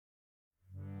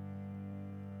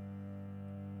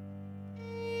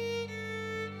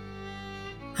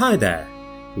Hi there,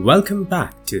 welcome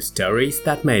back to Stories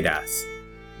That Made Us.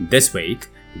 This week,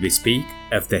 we speak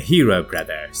of the Hero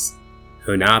brothers,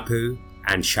 Hunahpu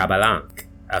and Xbalanque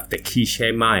of the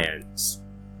Quiché Mayans.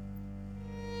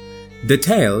 The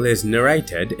tale is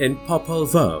narrated in Popol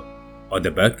Vuh, or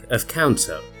the Book of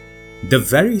Counsel, the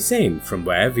very same from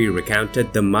where we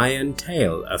recounted the Mayan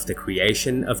tale of the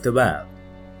creation of the world.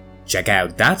 Check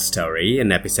out that story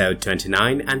in episode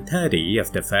 29 and 30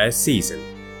 of the first season.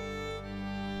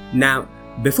 Now,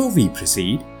 before we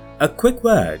proceed, a quick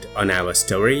word on our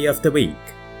story of the week.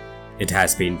 It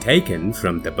has been taken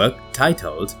from the book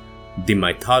titled The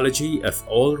Mythology of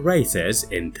All Races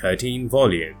in 13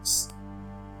 volumes.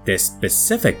 This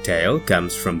specific tale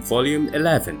comes from volume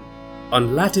 11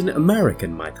 on Latin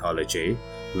American mythology,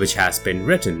 which has been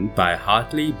written by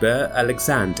Hartley Burr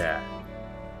Alexander.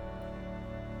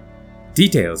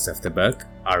 Details of the book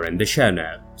are in the show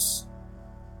notes.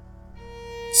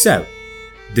 So,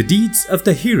 the deeds of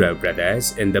the Hero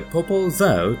brothers in the Popol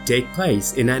Vuh take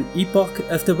place in an epoch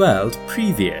of the world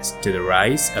previous to the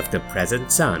rise of the present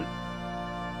sun.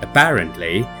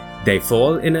 Apparently, they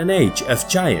fall in an age of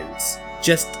giants,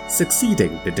 just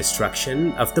succeeding the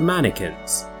destruction of the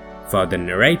mannequins, for the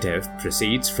narrative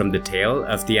proceeds from the tale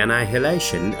of the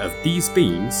annihilation of these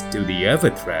beings to the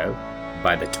overthrow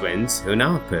by the twins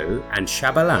Hunahpu and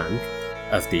Xbalanque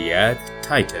of the Earth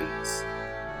Titans,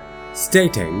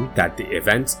 stating that the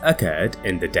events occurred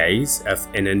in the days of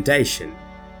inundation,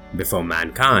 before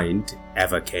mankind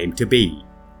ever came to be.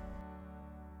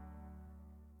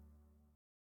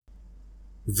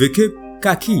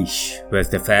 Vukup-Kakish was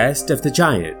the first of the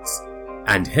giants,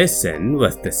 and his sin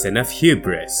was the sin of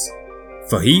hubris,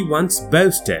 for he once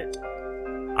boasted,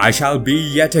 "I shall be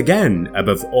yet again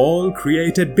above all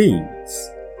created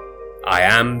beings. I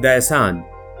am their sun,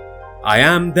 I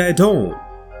am their dawn,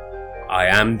 I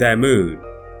am their moon.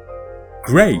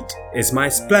 Great is my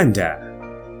splendor,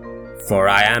 for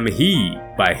I am he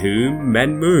by whom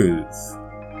men move.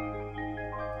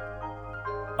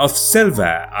 Of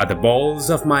silver are the balls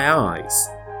of my eyes,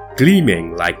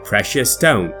 gleaming like precious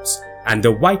stones, and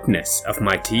the whiteness of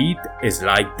my teeth is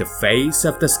like the face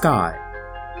of the sky.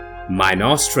 My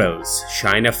nostrils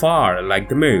shine afar like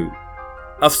the moon.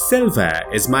 Of silver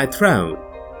is my throne,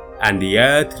 and the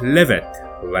earth liveth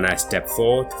when I step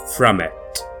forth from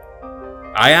it.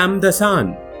 I am the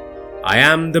sun, I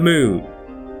am the moon,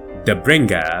 the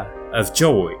bringer of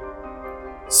joy.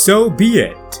 So be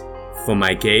it, for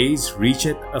my gaze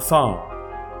reacheth afar."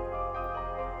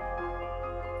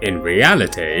 In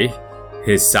reality,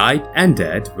 his sight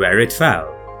ended where it fell,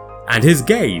 and his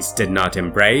gaze did not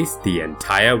embrace the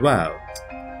entire world.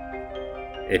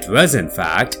 It was in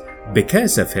fact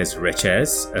because of his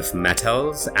riches of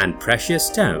metals and precious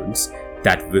stones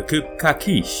that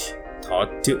Vukup-Kakish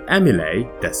thought to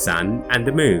emulate the sun and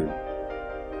the moon.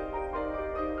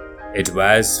 It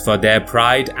was for their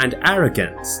pride and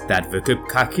arrogance that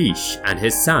Vukup-Kakish and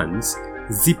his sons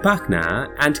Zipacna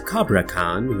and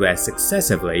Cabrakan were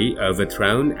successively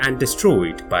overthrown and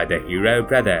destroyed by the Hero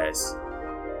brothers.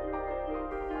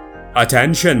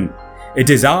 "Attention! It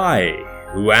is I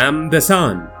who am the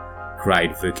sun!"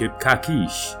 cried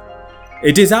Vukup-Kakish.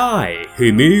 "It is I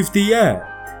who move the earth,"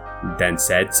 then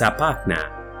said Zipacna.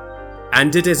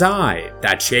 "And it is I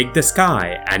that shake the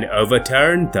sky and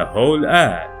overturn the whole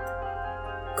earth,"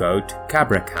 quote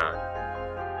Cabrakan.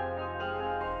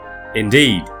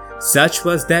 Indeed, such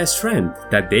was their strength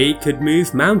that they could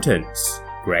move mountains,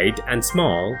 great and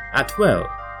small, at will.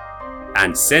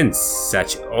 And since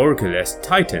such Orculus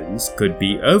titans could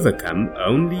be overcome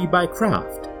only by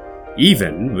craft,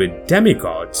 even with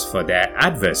demigods for their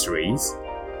adversaries,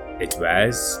 it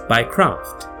was by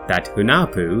craft that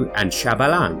Hunahpu and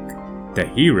Xbalanque, the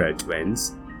Hero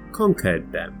twins,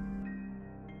 conquered them.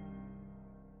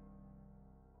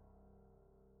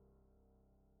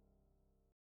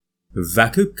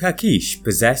 Vukup-Kakish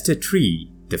possessed a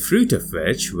tree, the fruit of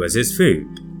which was his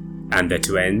food, and the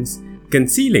twins,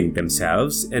 concealing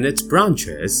themselves in its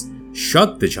branches,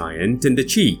 shot the giant in the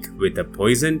cheek with a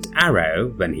poisoned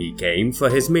arrow when he came for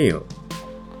his meal,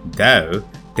 though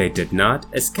they did not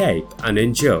escape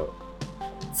uninjured,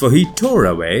 for he tore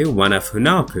away one of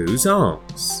Hunahpu's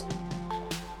arms.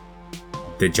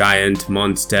 The giant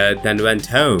monster then went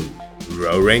home,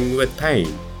 roaring with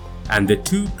pain, and the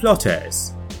two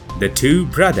plotters, the two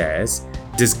brothers,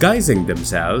 disguising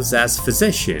themselves as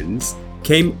physicians,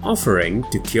 came offering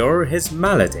to cure his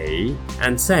malady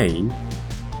and saying,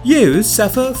 "You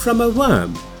suffer from a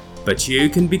worm, but you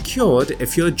can be cured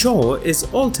if your jaw is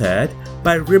altered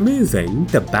by removing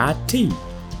the bad teeth."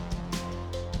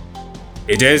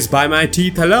 "It is by my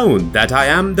teeth alone that I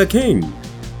am the king,"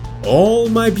 All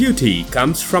my beauty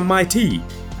comes from my teeth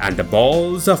and the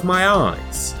balls of my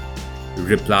eyes,"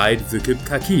 replied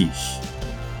Vukub-Kakish.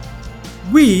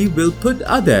 "We will put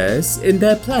others in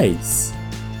their place,"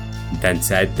 then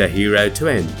said the hero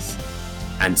twins.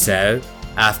 And so,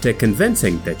 after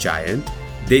convincing the giant,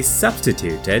 they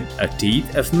substituted a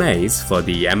teeth of maize for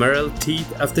the emerald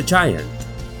teeth of the giant,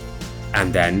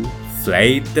 and then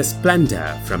flayed the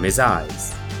splendor from his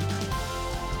eyes.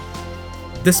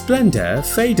 The splendor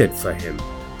faded for him.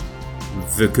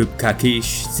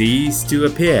 Vukub-Kakish ceased to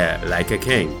appear like a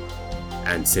king,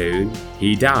 and soon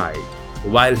he died,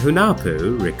 while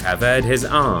Hunahpu recovered his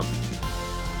arm,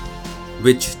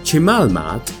 which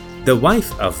Chimalmat, the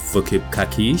wife of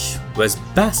Vukub-Kakish, was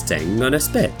basting on a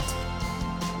spit.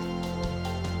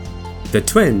 The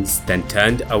twins then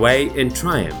turned away in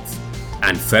triumph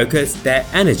and focused their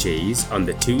energies on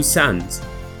the two sons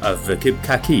of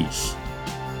Vukub-Kakish.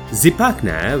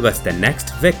 Zipacna was the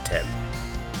next victim.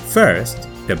 First,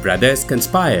 the brothers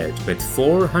conspired with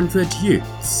 400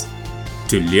 youths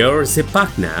to lure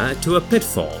Zipacna to a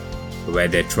pitfall, where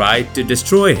they tried to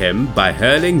destroy him by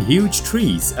hurling huge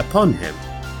trees upon him.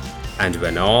 And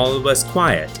when all was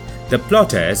quiet, the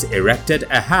plotters erected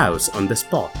a house on the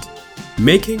spot,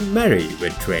 making merry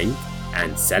with drink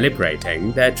and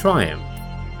celebrating their triumph.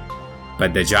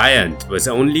 But the giant was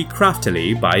only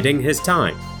craftily biding his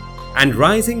time, and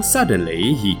rising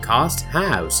suddenly he cast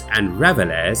house and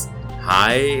revelers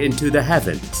high into the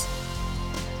heavens,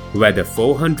 where the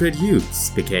 400 youths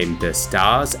became the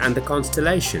stars and the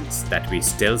constellations that we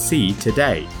still see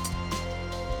today.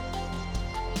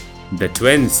 The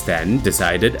twins then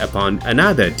decided upon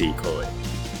another decoy.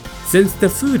 Since the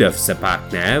food of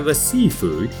Zipacna was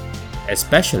seafood,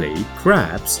 especially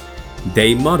crabs,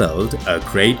 they modeled a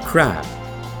great crab,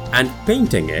 and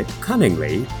painting it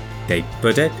cunningly, they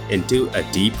put it into a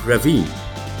deep ravine.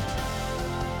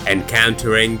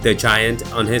 Encountering the giant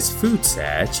on his food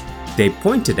search, they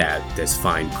pointed out this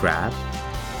fine crab,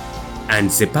 and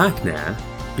Zipacna,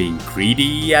 being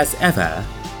greedy as ever,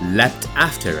 leapt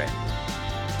after it.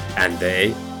 And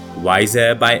they,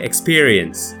 wiser by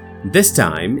experience, this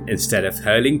time instead of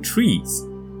hurling trees,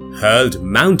 hurled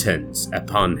mountains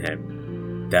upon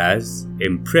him, thus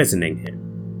imprisoning him.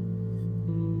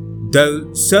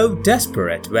 Though so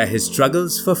desperate were his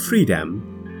struggles for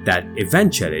freedom that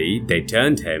eventually they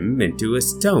turned him into a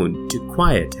stone to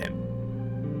quiet him.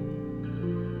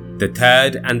 The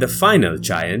third and the final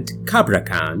giant, Kabra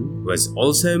Khan, was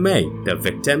also made the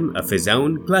victim of his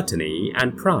own gluttony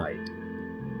and pride.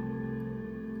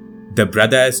 The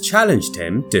brothers challenged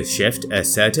him to shift a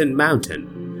certain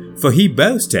mountain, for he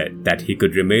boasted that he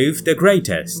could remove the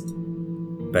greatest.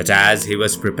 But as he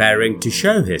was preparing to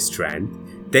show his strength,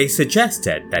 they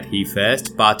suggested that he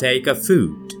first partake of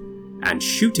food, and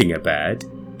shooting a bird,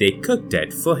 they cooked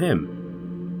it for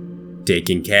him,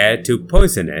 taking care to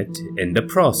poison it in the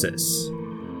process.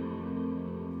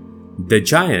 The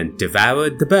giant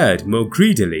devoured the bird more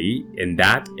greedily in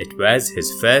that it was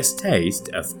his first taste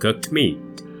of cooked meat.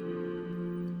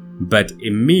 But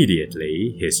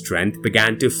immediately his strength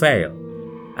began to fail,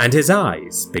 and his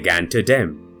eyes began to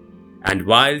dim. And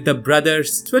while the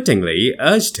brothers twittingly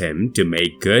urged him to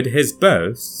make good his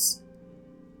boasts,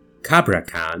 Kabra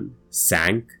Khan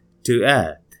sank to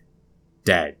earth,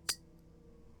 dead.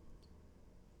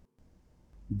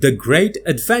 The great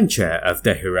adventure of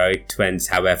the heroic twins,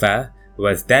 however,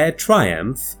 was their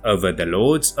triumph over the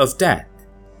Lords of Death,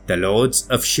 the Lords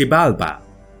of Xibalba,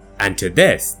 and to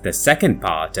this the second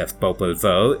part of Popol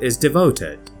Vuh is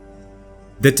devoted.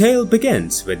 The tale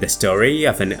begins with the story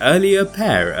of an earlier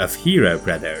pair of hero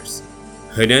brothers,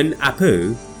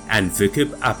 Hunahpu and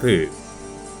Vukub-Apu,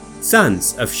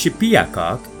 sons of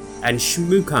Shipiakok and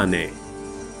Shmukane.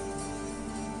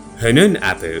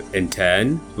 Hunahpu, in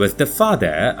turn, was the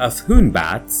father of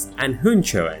Hunbats and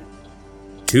Hunchoan,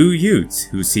 two youths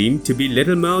who seemed to be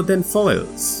little more than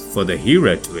foils for the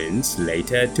hero twins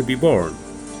later to be born.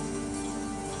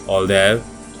 Although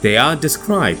they are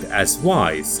described as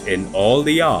wise in all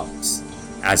the arts,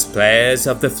 as players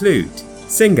of the flute,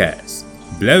 singers,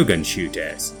 blowgun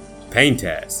shooters,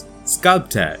 painters,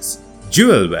 sculptors,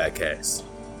 jewel workers,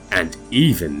 and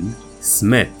even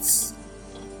smiths.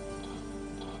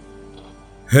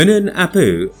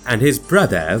 Hunahpu and his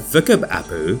brother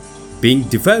Vukub-Apu being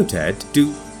devoted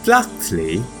to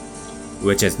Tlachtli,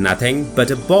 which is nothing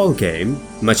but a ball game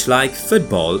much like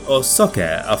football or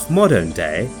soccer of modern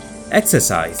day,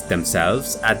 exercised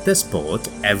themselves at the sport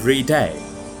every day.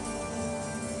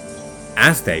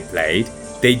 As they played,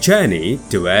 they journeyed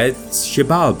towards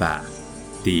Xibalba,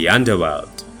 the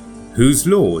underworld, whose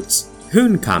lords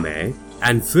Hunkame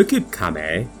and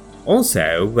Vukub-Kame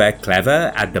also were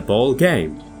clever at the ball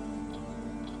game.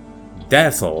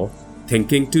 Therefore,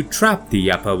 thinking to trap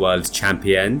the upper world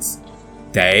champions,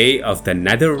 they of the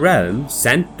nether realm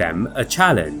sent them a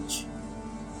challenge.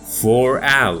 4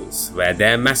 owls were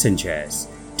their messengers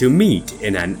to meet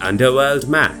in an underworld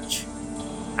match,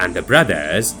 and the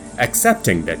brothers,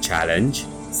 accepting the challenge,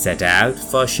 set out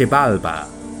for Xibalba.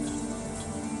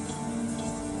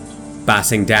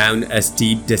 Passing down a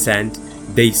steep descent,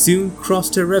 they soon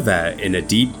crossed a river in a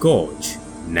deep gorge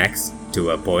next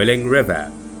to a boiling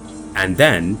river, and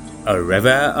then a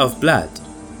river of blood,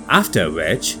 after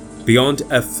which, beyond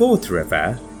a 4th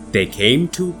river, they came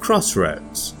to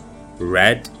crossroads,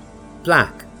 red,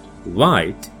 black,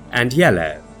 white, and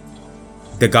yellow.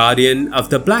 The guardian of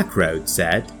the black road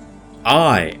said,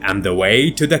 "I am the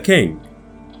way to the king,"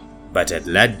 but it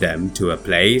led them to a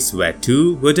place where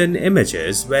 2 wooden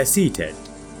images were seated.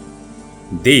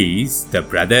 These the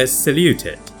brothers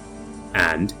saluted,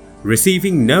 and,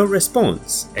 receiving no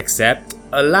response except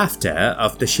a laughter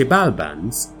of the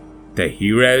Xibalbans, the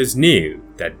heroes knew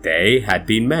that they had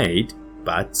been made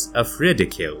butts of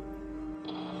ridicule.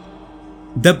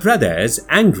 The brothers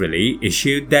angrily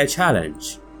issued their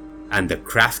challenge, and the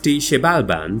crafty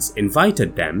Xibalbans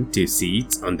invited them to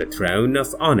seats on the throne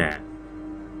of honor.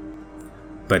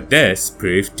 But this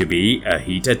proved to be a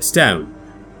heated stone,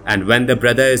 and when the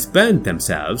brothers burned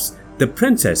themselves, the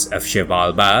princess of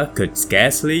Xibalba could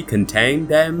scarcely contain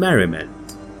their merriment.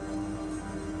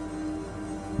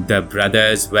 The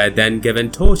brothers were then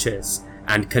given torches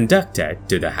and conducted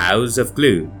to the House of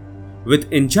Gloom,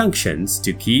 with injunctions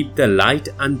to keep the light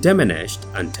undiminished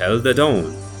until the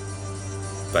dawn.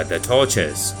 But the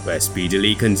torches were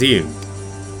speedily consumed,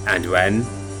 and when,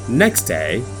 next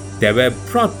day, they were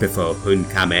brought before Hun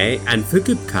Kame and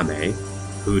Fukup Kame,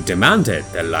 who demanded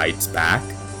the lights back,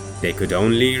 they could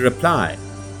only reply,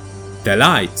 "The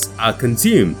lights are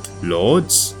consumed,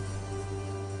 lords."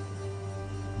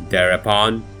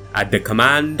 Thereupon, at the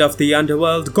command of the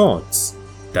underworld gods,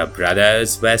 the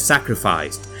brothers were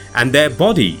sacrificed and their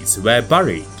bodies were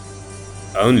buried.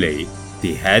 Only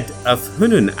the head of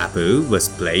Hunun-Apu was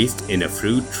placed in a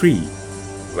fruit tree,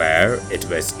 where it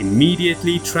was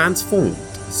immediately transformed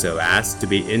so as to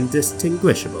be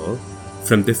indistinguishable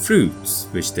from the fruits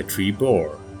which the tree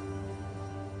bore.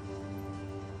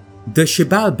 The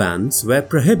Xibalbans were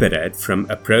prohibited from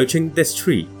approaching this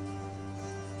tree,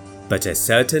 but a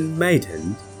certain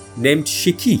maiden named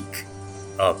Shikik,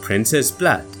 or Princess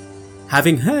Blood,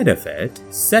 having heard of it,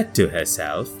 said to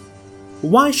herself,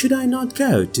 "Why should I not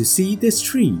go to see this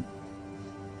tree?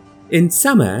 In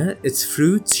summer its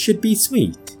fruits should be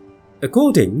sweet,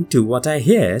 according to what I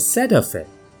hear said of it."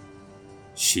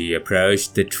 She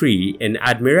approached the tree in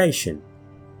admiration.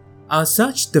 "Are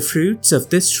such the fruits of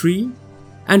this tree?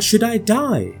 And should I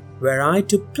die were I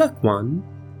to pluck one?"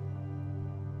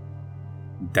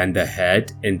 Then the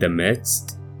head in the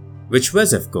midst, which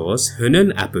was of course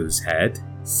Hunun-Apu's head,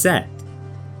 said,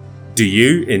 "Do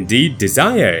you indeed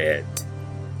desire it?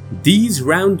 These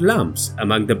round lumps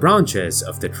among the branches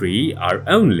of the tree are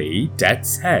only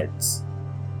death's heads."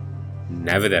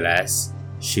 Nevertheless,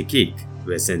 Shikik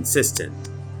was insistent,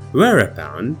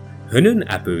 whereupon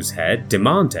Hunun-Apu's head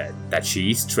demanded that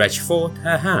she stretch forth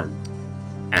her hand,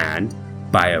 and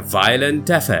by a violent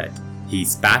effort he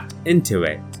spat into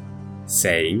it,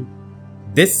 saying,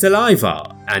 "This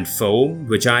saliva and foam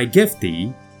which I give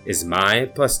thee is my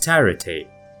posterity.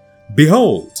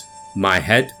 Behold, my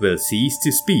head will cease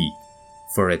to speak,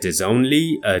 for it is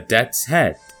only a death's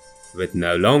head, with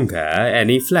no longer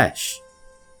any flesh.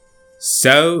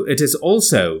 So it is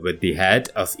also with the head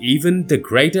of even the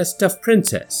greatest of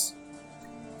princes,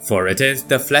 for it is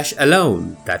the flesh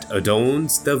alone that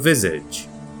adorns the visage,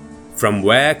 from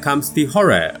where comes the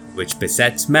horror which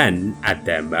besets men at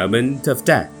their moment of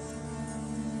death."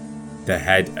 The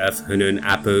head of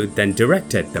Hunun-Apu then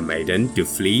directed the maiden to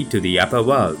flee to the upper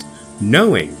world,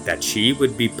 knowing that she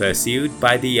would be pursued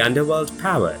by the underworld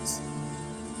powers.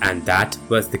 And that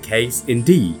was the case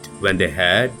indeed when they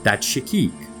heard that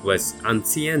Shikik was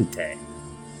anciente.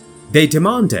 They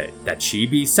demanded that she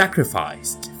be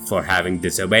sacrificed for having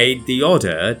disobeyed the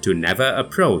order to never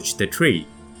approach the tree.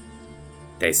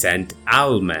 They sent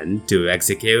owlmen to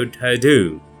execute her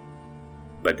doom,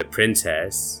 but the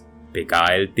princess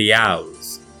beguiled the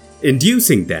owls,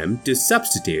 inducing them to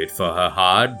substitute for her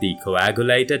heart the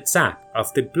coagulated sap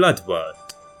of the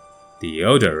bloodwort, the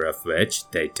odor of which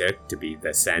they took to be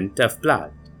the scent of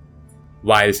blood,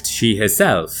 whilst she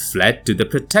herself fled to the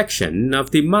protection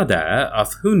of the mother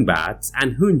of Hunbats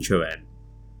and Hunchuen.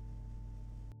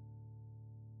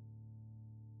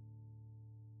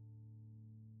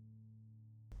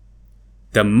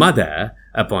 The mother,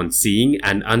 upon seeing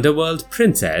an underworld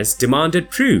princess, demanded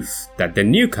proof that the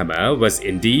newcomer was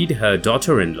indeed her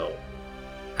daughter-in-law,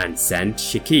 and sent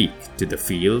Shakik to the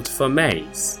field for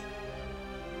maize.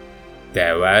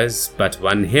 There was but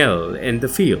one hill in the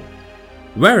field,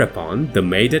 whereupon the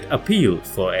maiden appealed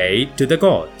for aid to the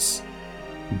gods,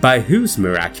 by whose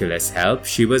miraculous help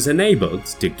she was enabled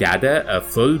to gather a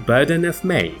full burden of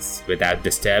maize without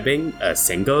disturbing a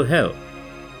single hill.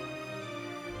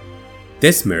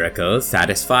 This miracle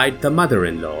satisfied the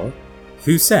mother-in-law,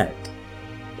 who said,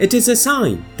 "It is a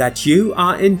sign that you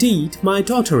are indeed my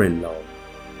daughter-in-law,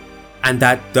 and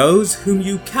that those whom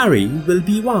you carry will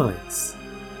be wise."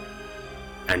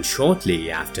 And shortly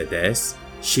after this,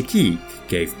 Shakik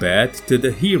gave birth to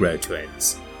the hero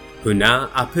twins,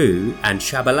 Hunahpu and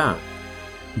Shabalank,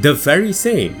 the very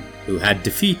same who had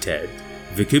defeated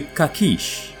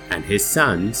Vikupkakish and his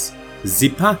sons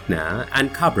Zipatna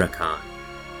and Kabrakhan.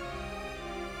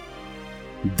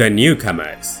 The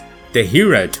newcomers, the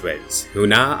hero twins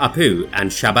Hunahpu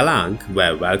and Shabalank,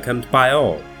 were welcomed by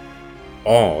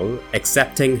all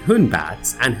excepting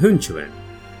Hunbats and Hunchuan,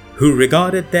 who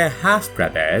regarded their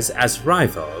half-brothers as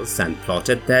rivals and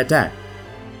plotted their death.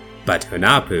 But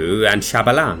Hunahpu and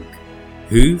Shabalank,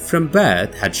 who from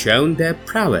birth had shown their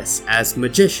prowess as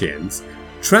magicians,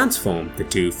 transformed the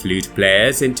two flute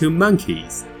players into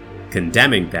monkeys,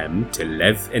 condemning them to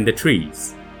live in the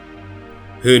trees.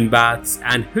 Hunbats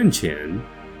and Hunchuan,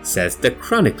 says the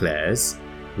chroniclers,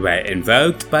 were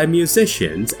invoked by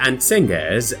musicians and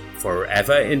singers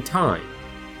forever in time,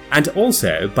 and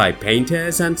also by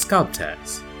painters and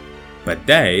sculptors. But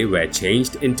they were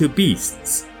changed into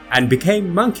beasts and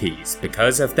became monkeys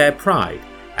because of their pride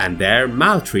and their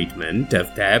maltreatment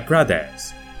of their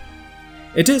brothers.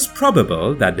 It is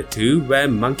probable that the two were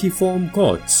monkey-form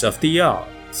gods of the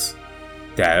arts,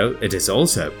 though it is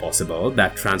also possible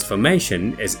that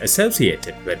transformation is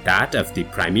associated with that of the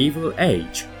primeval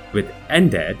age, which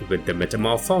ended with the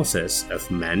metamorphosis of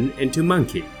men into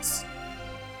monkeys.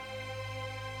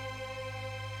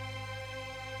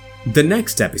 The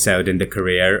next episode in the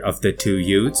career of the two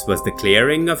youths was the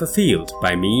clearing of a field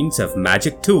by means of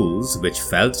magic tools which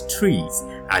felled trees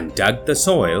and dug the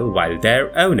soil while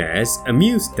their owners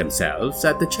amused themselves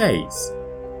at the chase.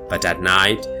 But at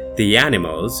night, the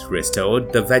animals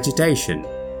restored the vegetation.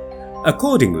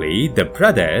 Accordingly, the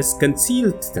brothers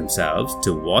concealed themselves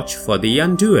to watch for the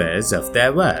undoers of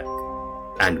their work.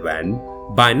 And when,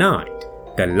 by night,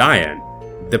 the lion,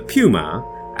 the puma,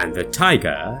 and the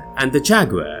tiger, and the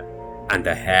jaguar, and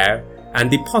the hare,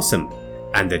 and the possum,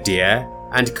 and the deer,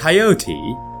 and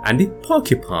coyote, and the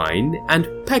porcupine, and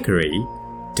peccary,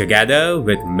 together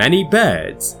with many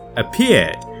birds,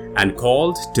 appeared and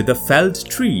called to the felled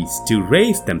trees to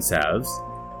raise themselves,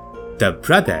 the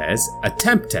brothers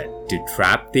attempted to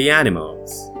trap the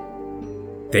animals.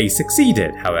 They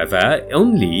succeeded, however,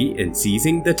 only in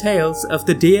seizing the tails of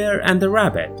the deer and the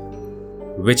rabbit,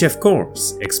 which of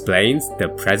course explains the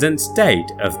present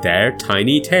state of their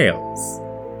tiny tails.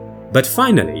 But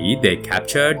finally they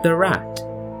captured the rat,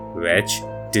 which,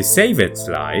 to save its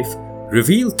life,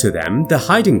 revealed to them the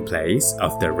hiding place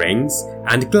of the rings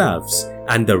and gloves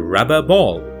and the rubber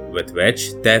ball with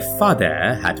which their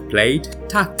father had played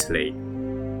tactily,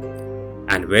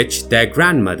 and which their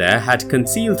grandmother had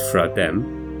concealed from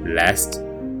them, lest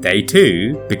they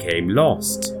too became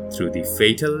lost through the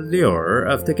fatal lure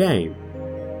of the game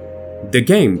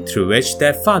through which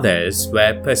their fathers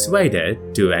were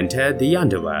persuaded to enter the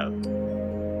underworld.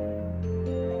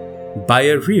 By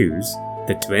a ruse,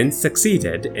 the twins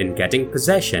succeeded in getting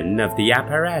possession of the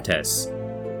apparatus,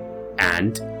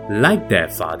 and, like their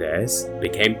fathers,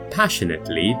 became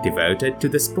passionately devoted to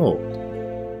the sport.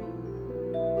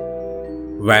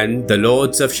 When the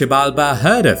lords of Xibalba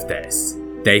heard of this,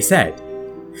 they said,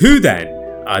 "Who then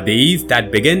are these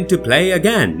that begin to play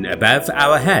again above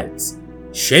our heads,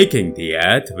 shaking the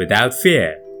earth without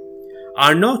fear?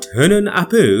 Are not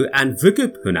Hunahpu and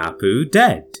Vikuphunapu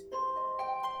dead?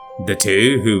 The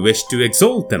two who wish to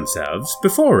exalt themselves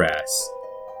before us?"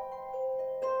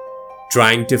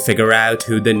 Trying to figure out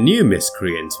who the new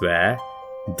miscreants were,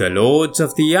 the lords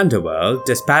of the underworld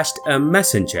dispatched a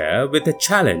messenger with a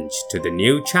challenge to the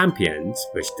new champions,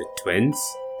 which the twins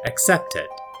accepted.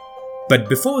 But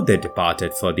before they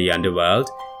departed for the underworld,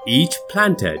 each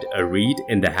planted a reed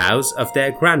in the house of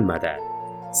their grandmother,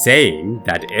 saying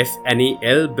that if any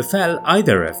ill befell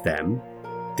either of them,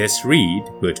 this reed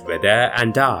would wither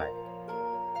and die.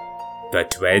 The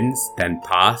twins then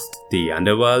passed the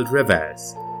underworld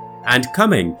rivers, and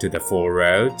coming to the four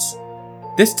roads,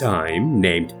 this time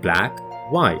named Black,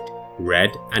 White,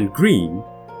 Red, and Green,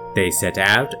 they set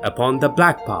out upon the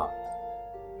black path,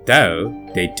 though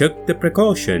they took the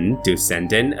precaution to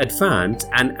send in advance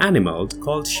an animal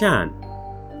called Shan,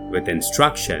 with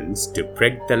instructions to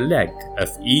prick the leg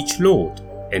of each lord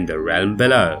in the realm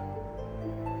below.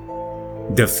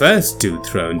 The first 2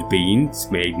 throned beings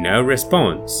made no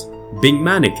response, being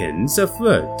mannequins of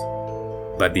wood,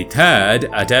 but the third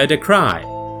uttered a cry,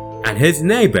 and his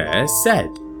neighbor said,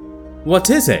 "What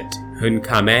is it, Hun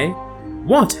Kame?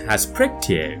 What has pricked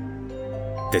you?"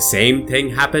 The same thing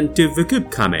happened to Vukub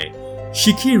Kame,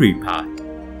 Shikiripat,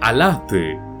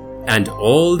 Alapu, and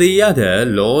all the other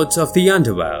lords of the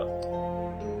underworld.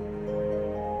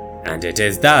 And it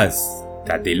is thus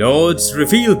that the lords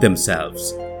revealed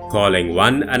themselves, calling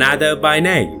one another by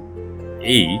name,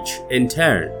 each in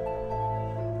turn.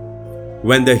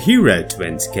 When the hero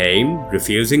twins came,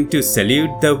 refusing to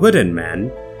salute the wooden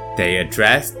men, they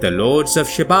addressed the lords of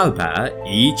Xibalba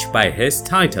each by his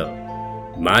title,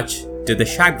 much to the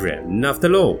chagrin of the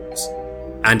lords,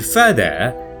 and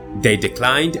further, they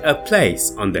declined a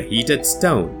place on the heated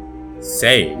stone,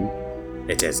 saying,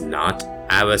 "It is not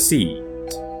our seat."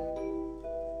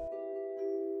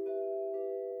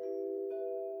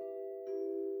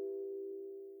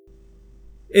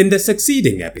 In the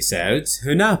succeeding episodes,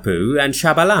 Hunahpu and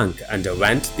Xabalanque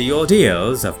underwent the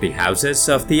ordeals of the houses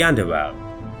of the underworld.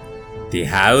 The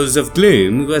House of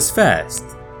Gloom was first,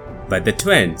 but the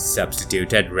twins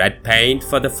substituted red paint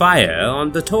for the fire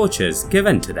on the torches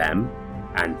given to them,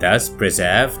 and thus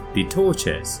preserved the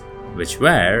torches, which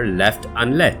were left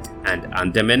unlit and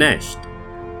undiminished.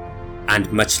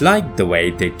 And much like the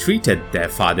way they treated their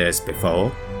fathers before,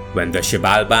 when the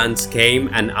Xibalbans came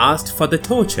and asked for the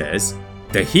torches,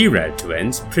 the hero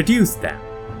twins produced them.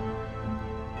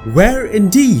 "Where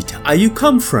indeed are you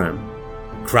come from?"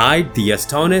 cried the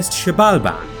astonished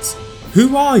Xibalbans.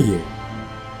 "Who are you?"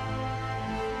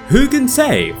 "Who can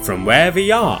say from where we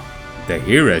are?" the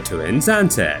hero twins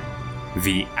answered.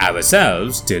 "We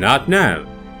ourselves do not know."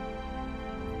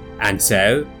 And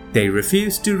so they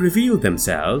refused to reveal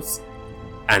themselves,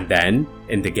 and then,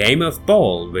 in the game of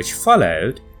ball which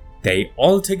followed, they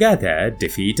altogether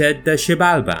defeated the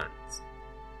Xibalbans.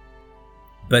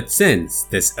 But since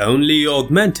this only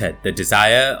augmented the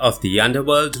desire of the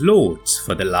underworld lords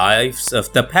for the lives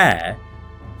of the pair,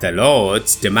 the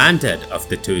lords demanded of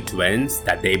the 2 twins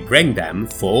that they bring them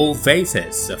 4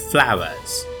 vases of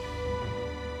flowers.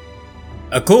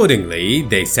 Accordingly,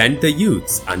 they sent the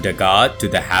youths under guard to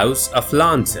the House of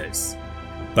Lances,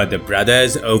 but the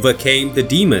brothers overcame the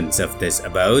demons of this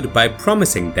abode by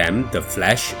promising them the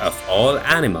flesh of all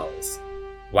animals,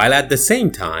 while at the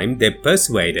same time they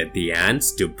persuaded the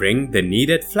ants to bring the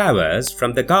needed flowers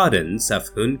from the gardens of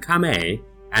Hun Kame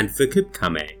and Vukub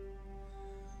Kame.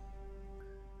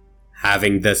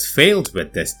 Having thus failed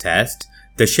with this test,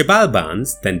 the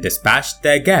Xibalbans then dispatched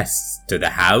their guests to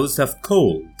the House of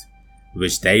Cold,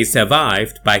 which they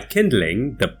survived by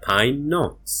kindling the pine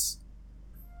knots.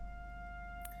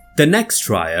 The next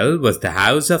trial was the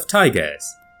House of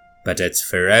Tigers, but its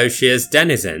ferocious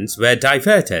denizens were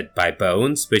diverted by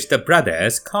bones which the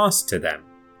brothers cast to them.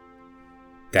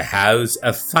 The House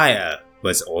of Fire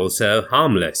was also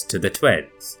harmless to the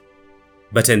twins,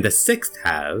 but in the 6th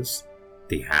house,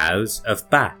 the House of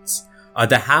Bats, or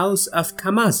the House of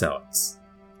Kamazots,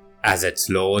 as its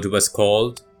lord was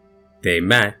called, they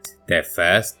met their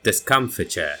first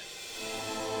discomfiture.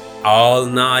 All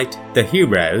night the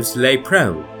heroes lay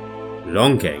prone,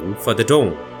 longing for the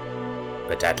dawn.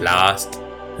 But at last,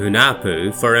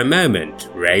 Hunahpu for a moment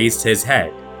raised his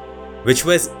head, which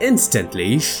was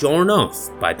instantly shorn off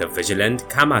by the vigilant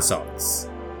Kamazots.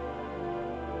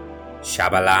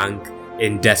 Xabalanque,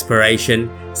 in desperation,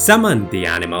 summoned the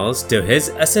animals to his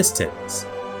assistance,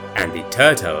 and the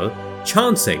turtle,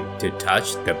 chancing to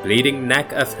touch the bleeding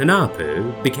neck of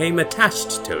Hunahpu, became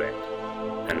attached to it,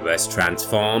 and was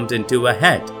transformed into a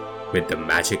head with the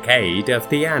magic aid of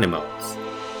the animals.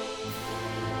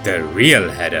 The real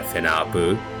head of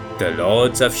Hunahpu, the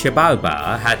lords of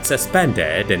Xibalba had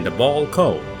suspended in the ball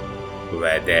court,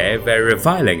 where they were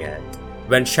reviling it,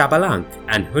 when Xabalanque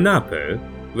and Hunahpu,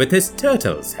 with his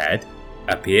turtle's head,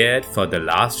 appeared for the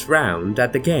last round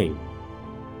at the game.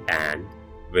 And,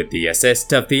 with the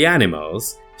assist of the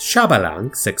animals,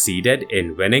 Xabalanque succeeded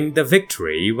in winning the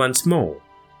victory once more,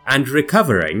 and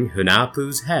recovering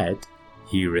Hunahpu's head,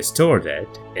 he restored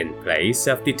it in place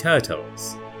of the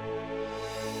turtles.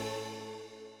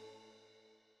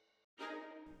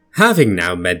 Having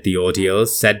now met the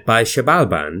ordeals set by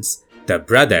Xibalbans, the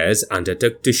brothers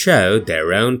undertook to show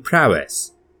their own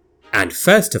prowess, and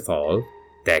first of all,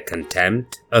 their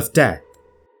contempt of death.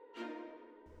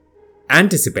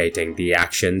 Anticipating the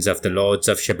actions of the lords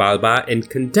of Xibalba in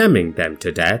condemning them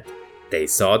to death, they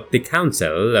sought the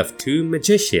counsel of two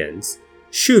magicians,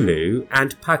 Shulu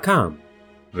and Pakam,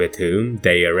 with whom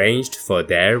they arranged for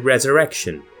their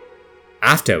resurrection.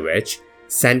 After which,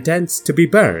 sentenced to be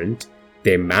burned,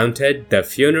 they mounted the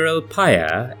funeral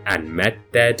pyre and met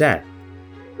their death.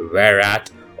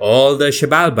 Whereat all the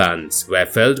Xibalbans were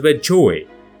filled with joy,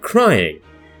 crying,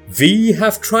 "We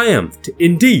have triumphed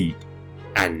indeed,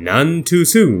 and none too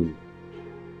soon."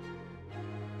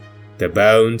 The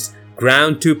bones,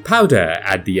 ground to powder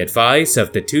at the advice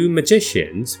of the two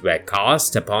magicians, were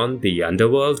cast upon the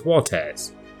underworld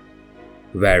waters,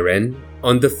 wherein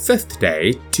on the 5th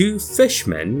day 2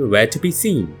 fishmen were to be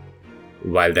seen,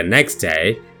 while the next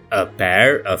day a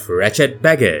pair of wretched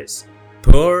beggars,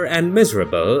 poor and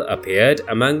miserable, appeared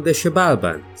among the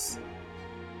Xibalbans.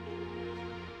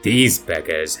 These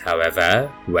beggars,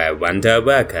 however, were wonder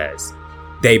workers.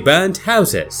 They burnt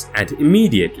houses and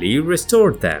immediately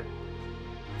restored them.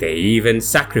 They even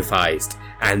sacrificed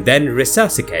and then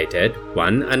resuscitated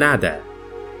one another.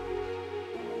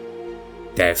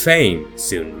 Their fame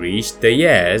soon reached the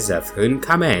ears of Hun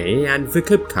Kame and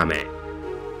Vikub Kame,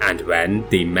 and when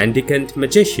the mendicant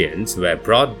magicians were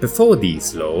brought before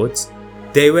these lords,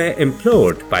 they were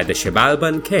implored by the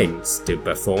Xibalban kings to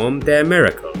perform their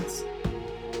miracles.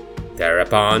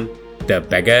 Thereupon, the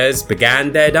beggars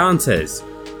began their dances.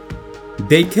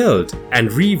 They killed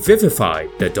and revivified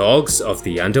the dogs of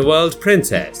the underworld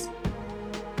princess.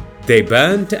 They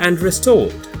burnt and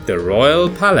restored the royal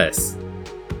palace.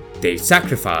 They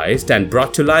sacrificed and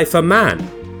brought to life a man,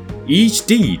 each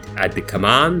deed at the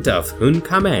command of Hun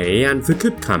Kame and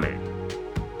Vikub Kame.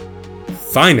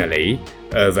 Finally,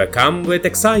 overcome with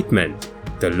excitement,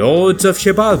 the lords of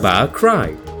Xibalba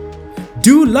cried,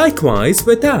 "Do likewise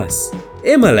with us,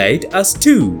 immolate us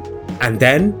too, and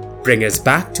then bring us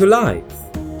back to life."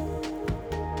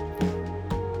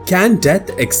 "Can death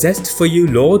exist for you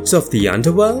lords of the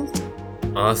underworld?"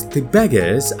 asked the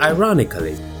beggars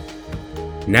ironically.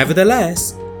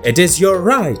 "Nevertheless, it is your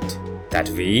right that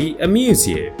we amuse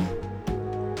you."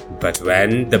 But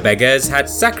when the beggars had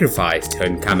sacrificed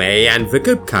Hun Kame and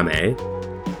Vikub Kame,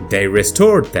 they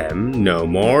restored them no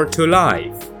more to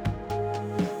life.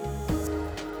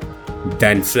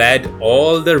 Then fled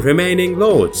all the remaining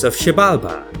lords of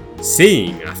Xibalba,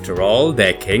 seeing after all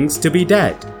their kings to be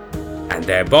dead, and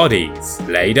their bodies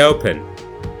laid open.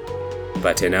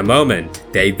 But in a moment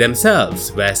they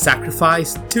themselves were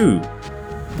sacrificed too,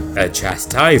 a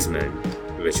chastisement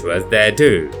which was their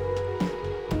due.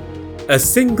 A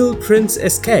single prince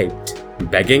escaped,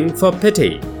 begging for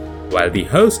pity, while the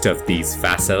host of these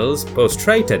vassals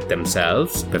prostrated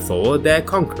themselves before their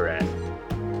conqueror.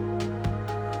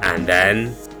 And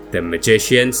then the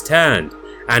magicians turned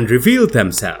and revealed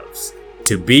themselves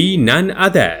to be none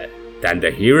other than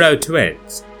the hero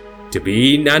twins, to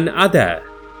be none other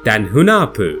than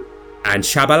Hunahpu and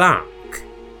Xabalanque.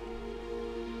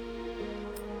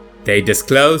 They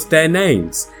disclosed their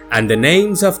names and the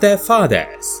names of their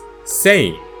fathers,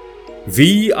 saying,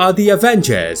 "We are the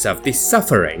avengers of the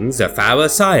sufferings of our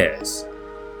sires.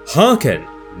 Hearken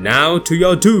now to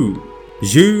your doom,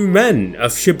 you men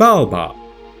of Xibalba.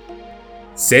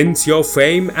 Since your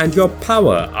fame and your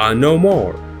power are no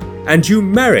more, and you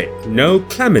merit no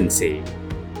clemency,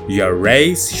 your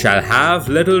race shall have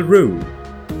little room,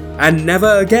 and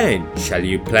never again shall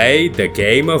you play the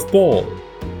game of ball.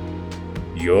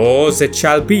 Yours it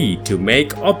shall be to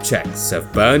make objects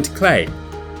of burnt clay,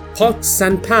 pots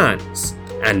and pans,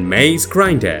 and maize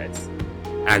grinders,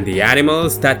 and the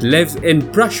animals that live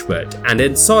in brushwood and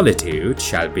in solitude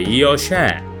shall be your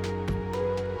share.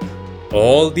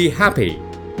 All the happy,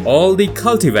 all the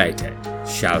cultivated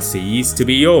shall cease to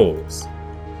be yours.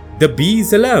 The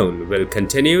bees alone will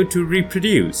continue to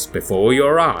reproduce before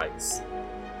your eyes.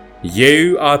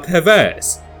 You are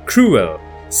perverse, cruel,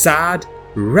 sad,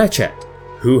 wretched,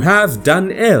 who have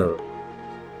done ill.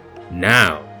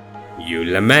 Now you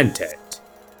lament it."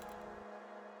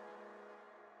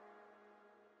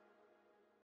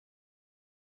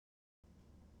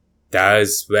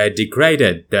 Thus were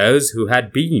degraded those who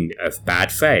had been of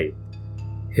bad faith,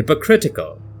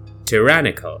 hypocritical,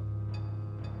 tyrannical.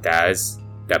 Thus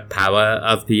the power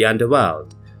of the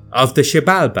underworld, of the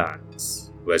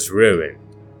Xibalbans, was ruined.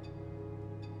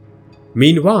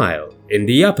 Meanwhile, in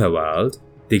the upper world,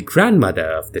 the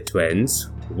grandmother of the twins,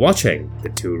 watching the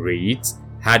two reeds,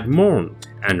 had mourned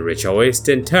and rejoiced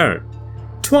in turn,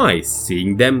 twice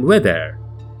seeing them wither,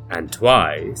 and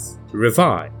twice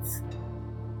revive.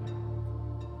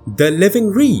 The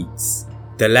living reeds,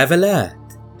 the level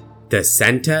earth, the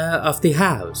center of the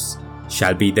house,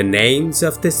 shall be the names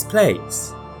of this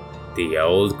place, the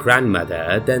old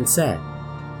grandmother then said.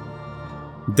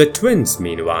 The twins,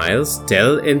 meanwhile,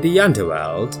 still in the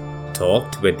underworld,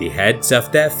 talked with the heads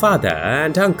of their father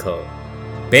and uncle,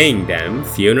 paying them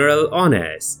funeral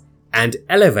honors and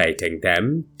elevating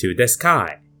them to the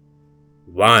sky,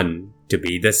 one to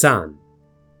be the sun,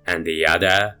 and the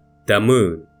other the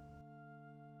moon.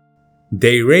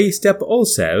 They raised up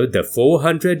also the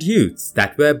 400 youths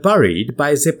that were buried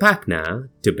by Zipacna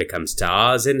to become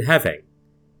stars in heaven,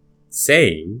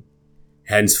 saying,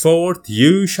 "Henceforth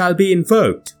you shall be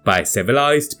invoked by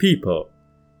civilized people.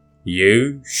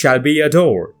 You shall be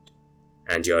adored,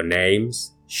 and your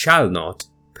names shall not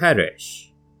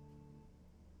perish."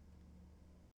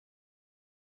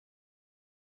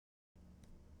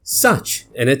 Such,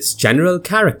 in its general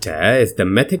character, is the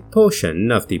mythic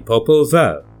portion of the Popol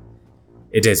Vuh.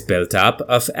 It is built up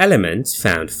of elements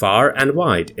found far and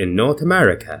wide in North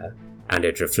America, and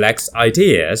it reflects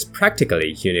ideas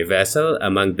practically universal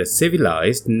among the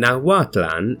civilized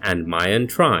Nahuatlan and Mayan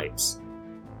tribes.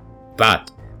 But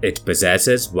it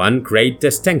possesses one great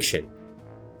distinction,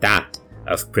 that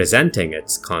of presenting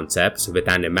its concepts with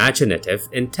an imaginative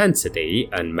intensity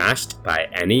unmatched by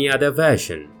any other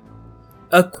version,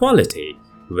 a quality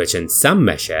which in some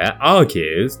measure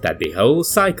argues that the whole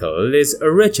cycle is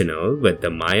original with the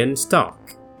Mayan stock.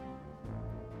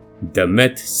 The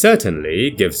myth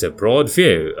certainly gives a broad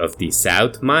view of the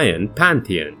South Mayan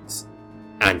pantheons,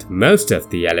 and most of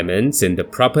the elements in the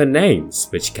proper names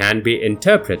which can be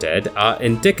interpreted are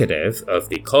indicative of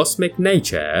the cosmic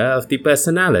nature of the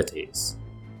personalities.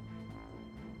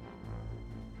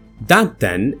 That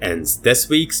then ends this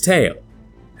week's tale.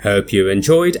 Hope you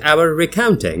enjoyed our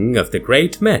recounting of the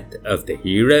great myth of the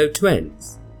hero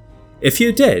twins. If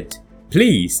you did,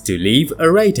 please do leave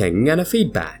a rating and a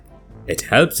feedback. It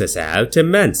helps us out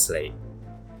immensely.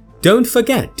 Don't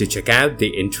forget to check out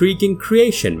the intriguing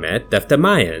creation myth of the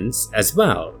Mayans as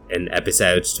well in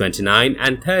episodes 29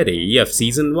 and 30 of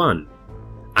Season 1.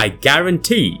 I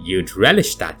guarantee you'd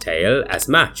relish that tale as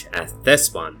much as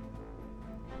this one.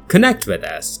 Connect with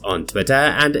us on Twitter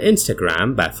and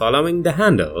Instagram by following the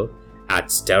handle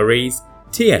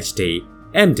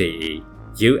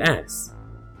 @StoriesTHTMDEUS.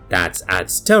 That's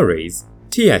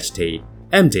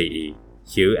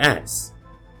 @StoriesTHTMDEUS.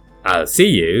 I'll see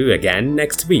you again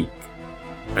next week.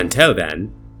 Until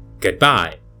then,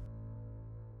 goodbye.